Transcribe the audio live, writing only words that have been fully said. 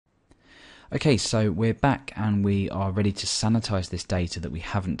Okay, so we're back and we are ready to sanitize this data that we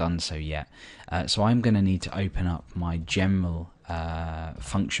haven't done so yet. So I'm going to need to open up my general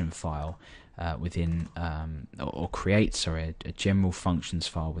function file within, or create, a general functions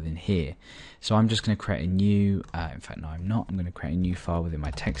file within here. So I'm just going to create a new, in fact no I'm not, I'm going to create a new file within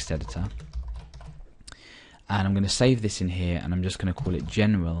my text editor. And I'm going to save this in here and I'm just going to call it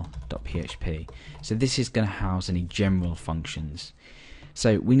general.php. So this is going to house any general functions.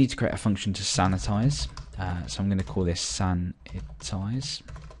 So we need to create a function to sanitize. So I'm going to call this sanitize.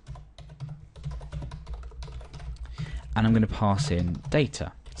 And I'm going to pass in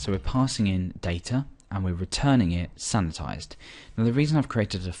data. So we're passing in data and we're returning it sanitized. Now the reason I've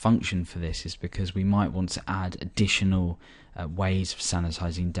created a function for this is because we might want to add additional ways of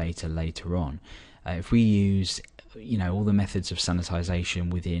sanitizing data later on. If we use all the methods of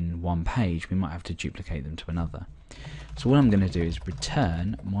sanitization within one page, we might have to duplicate them to another. So what I'm going to do is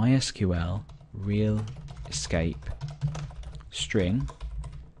return MySQL real escape string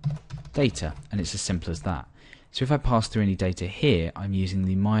data, and it's as simple as that. So if I pass through any data here, I'm using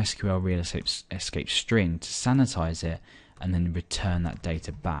the MySQL real escape string to sanitize it and then return that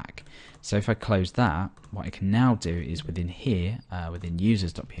data back. So if I close that, what I can now do is within here, within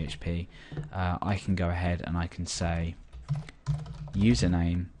users.php, I can go ahead and I can say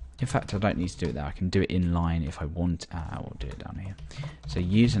username. In fact, I don't need to do it there. I can do it in line if I want. I'll do it down here. So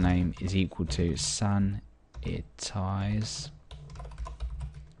username is equal to sanitize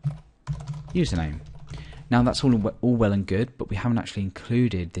username. Now that's all well and good, but we haven't actually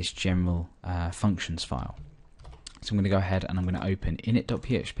included this general functions file. So I'm going to go ahead and I'm going to open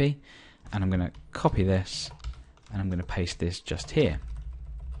init.php and I'm going to copy this and I'm going to paste this just here.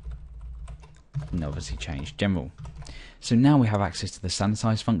 And obviously change general. So now we have access to the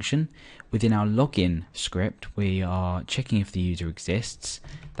sanitize function. Within our login script, we are checking if the user exists.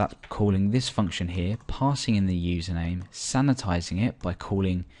 That's calling this function here, passing in the username, sanitizing it by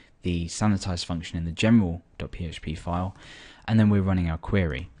calling the sanitize function in the general.php file, and then we're running our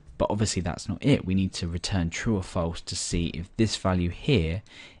query. But obviously that's not it. We need to return true or false to see if this value here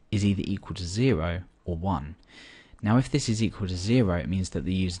is either equal to 0 or 1. Now if this is equal to 0, it means that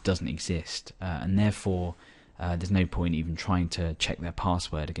the user doesn't exist, and therefore there's no point even trying to check their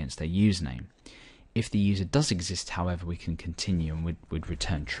password against their username. If the user does exist, however, we can continue and would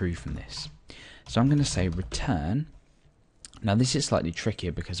return true from this. So I'm going to say return. Now this is slightly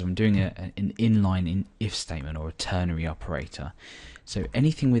trickier because I'm doing an inline if statement or a ternary operator. So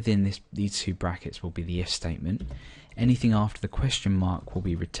anything within these two brackets will be the if statement. Anything after the question mark will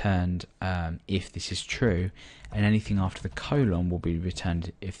be returned if this is true, and anything after the colon will be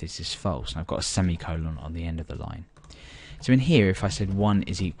returned if this is false. And I've got a semicolon on the end of the line. So in here, if I said 1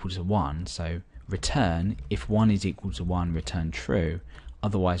 is equal to 1, so return, if 1 is equal to 1, return true,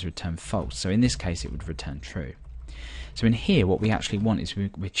 otherwise return false. So in this case it would return true. So in here what we actually want is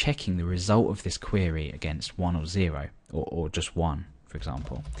we're checking the result of this query against 1 or 0, or just 1, for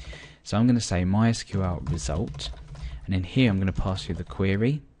example. So I'm going to say MySQL result, and in here I'm going to pass through the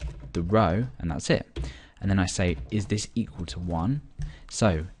query, the row, and that's it. And then I say, is this equal to 1?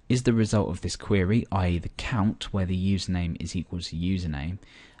 So is the result of this query, i.e. the count where the username is equal to username,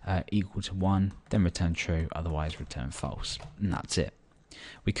 equal to 1, then return true, otherwise return false. And that's it.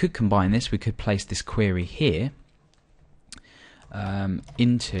 We could combine this, we could place this query here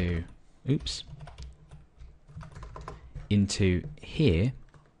into here.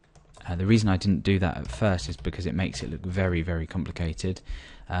 The reason I didn't do that at first is because it makes it look very, very complicated.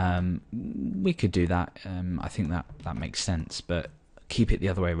 We could do that. I think that makes sense, but keep it the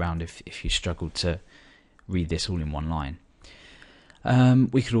other way around if you struggle to read this all in one line.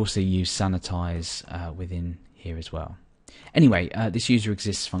 We could also use sanitize within here as well. Anyway, this user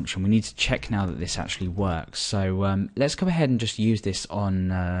exists function, we need to check now that this actually works. So let's go ahead and just use this on,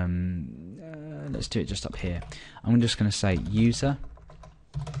 let's do it just up here. I'm just going to say user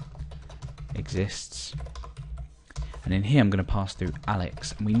exists, and in here I'm going to pass through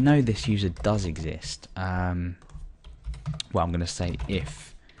Alex, and we know this user does exist. Well, I'm going to say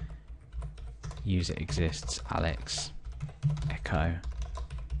if user exists, Alex echo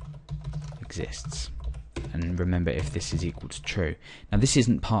exists. And remember, if this is equal to true. Now this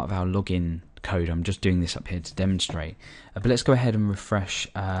isn't part of our login code, I'm just doing this up here to demonstrate. But let's go ahead and refresh,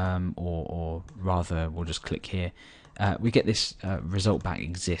 or rather we'll just click here. We get this result back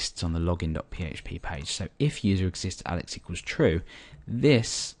exists on the login.php page. So if user exists, Alex equals true,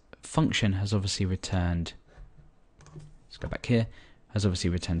 this function has obviously returned, let's go back here, has obviously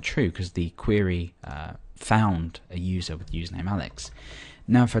returned true because the query found a user with username Alex.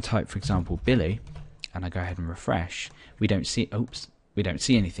 Now if I type, for example, Billy, and I go ahead and refresh, we don't see, oops, we don't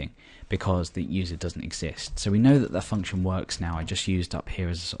see anything because the user doesn't exist. So we know that the function works now. I just used up here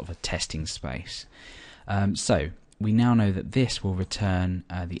as a sort of a testing space. So we now know that this will return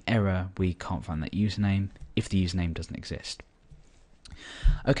the error, we can't find that username, if the username doesn't exist.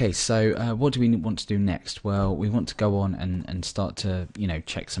 Okay, so what do we want to do next? Well, we want to go on and start to,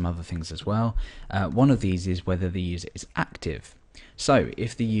 check some other things as well. One of these is whether the user is active. So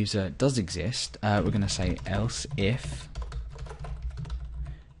if the user does exist, we're going to say else if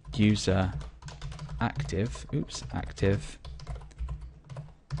user active,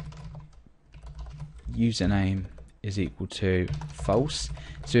 username is equal to false.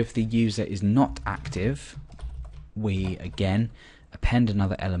 So if the user is not active, we again append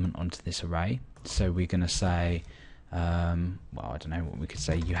another element onto this array. So we're going to say, well, I don't know what we could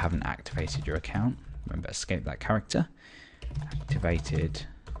say. You haven't activated your account. Remember, escape that character. Activated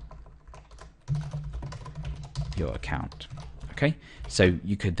your account. Okay, so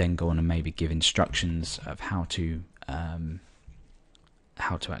you could then go on and maybe give instructions of how to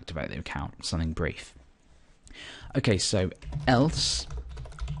activate the account, something brief. Okay, so else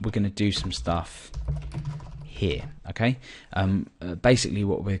we're going to do some stuff here. Okay, basically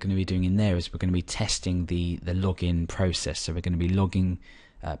what we're going to be doing in there is we're going to be testing the login process. So we're going to be logging,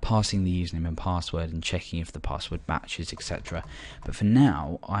 passing the username and password and checking if the password matches, etc. But for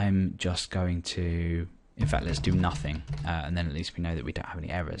now, I'm just going to, in fact, let's do nothing, and then at least we know that we don't have any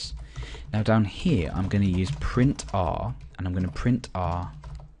errors. Now down here, I'm going to use print r, and I'm going to print r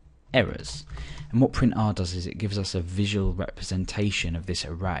errors. And what print r does is it gives us a visual representation of this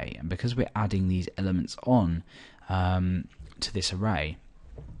array, and because we're adding these elements on to this array,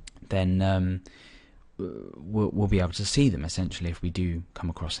 then we'll be able to see them essentially if we do come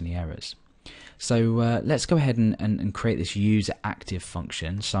across any errors. So let's go ahead and create this user active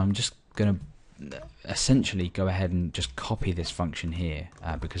function. So I'm just going to essentially go ahead and just copy this function here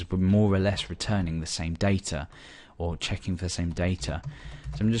because we're more or less returning the same data or checking for the same data.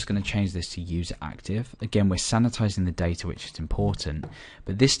 So I'm just going to change this to user active. Again, we're sanitizing the data, which is important,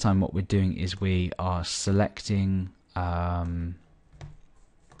 but this time what we're doing is we are selecting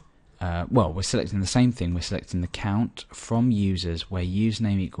well, we're selecting the same thing. We're selecting the count from users where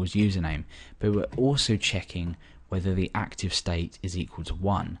username equals username, but we're also checking whether the active state is equal to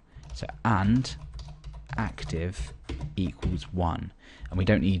 1. So and active equals 1, and we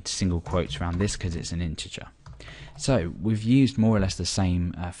don't need single quotes around this because it's an integer. So we've used more or less the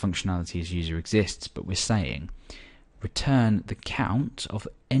same functionality as user exists, but we're saying return the count of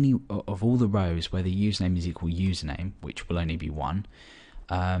all the rows where the username is equal username, which will only be 1.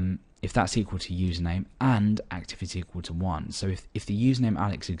 If that's equal to username and active is equal to 1. So if the username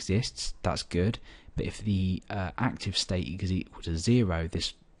Alex exists, that's good, but if the active state is equal to 0,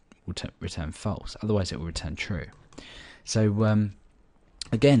 this will return false. Otherwise, it will return true. So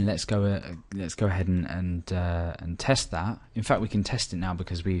again, let's go ahead and test that. In fact, we can test it now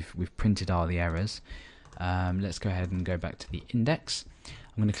because we've printed all the errors. Let's go ahead and go back to the index.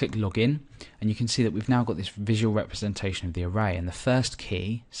 I'm going to click login, and you can see that we've now got this visual representation of the array, and the first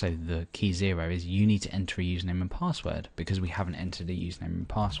key, so the key 0, is you need to enter a username and password because we haven't entered a username and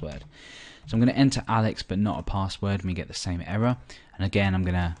password. So I'm going to enter Alex but not a password and we get the same error, and again I'm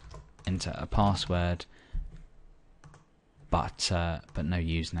going to enter a password but no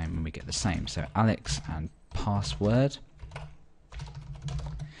username and we get the same. So Alex and password,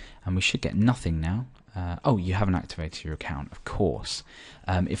 and we should get nothing now. Oh, you haven't activated your account, of course.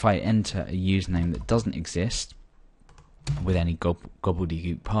 If I enter a username that doesn't exist with any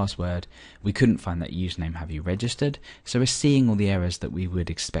gobbledygook password, we couldn't find that username. Have you registered? So we're seeing all the errors that we would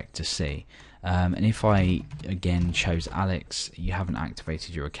expect to see. And if I again chose Alex, you haven't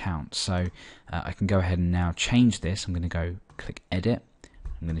activated your account. So I can go ahead and now change this. I'm going to go click edit.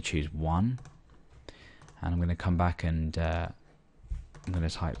 I'm going to choose 1, and I'm going to come back and I'm going to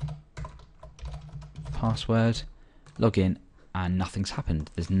type password, login, and nothing's happened.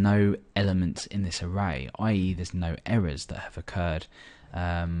 There's no elements in this array, i.e. there's no errors that have occurred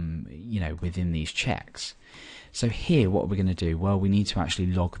within these checks. So here what we're going to do, well, we need to actually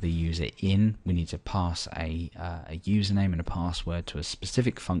log the user in. We need to pass a username and a password to a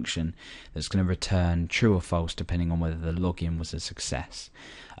specific function that's going to return true or false depending on whether the login was a success.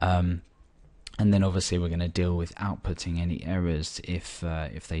 And then obviously we're going to deal with outputting any errors if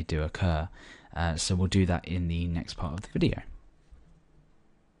they do occur. So we'll do that in the next part of the video.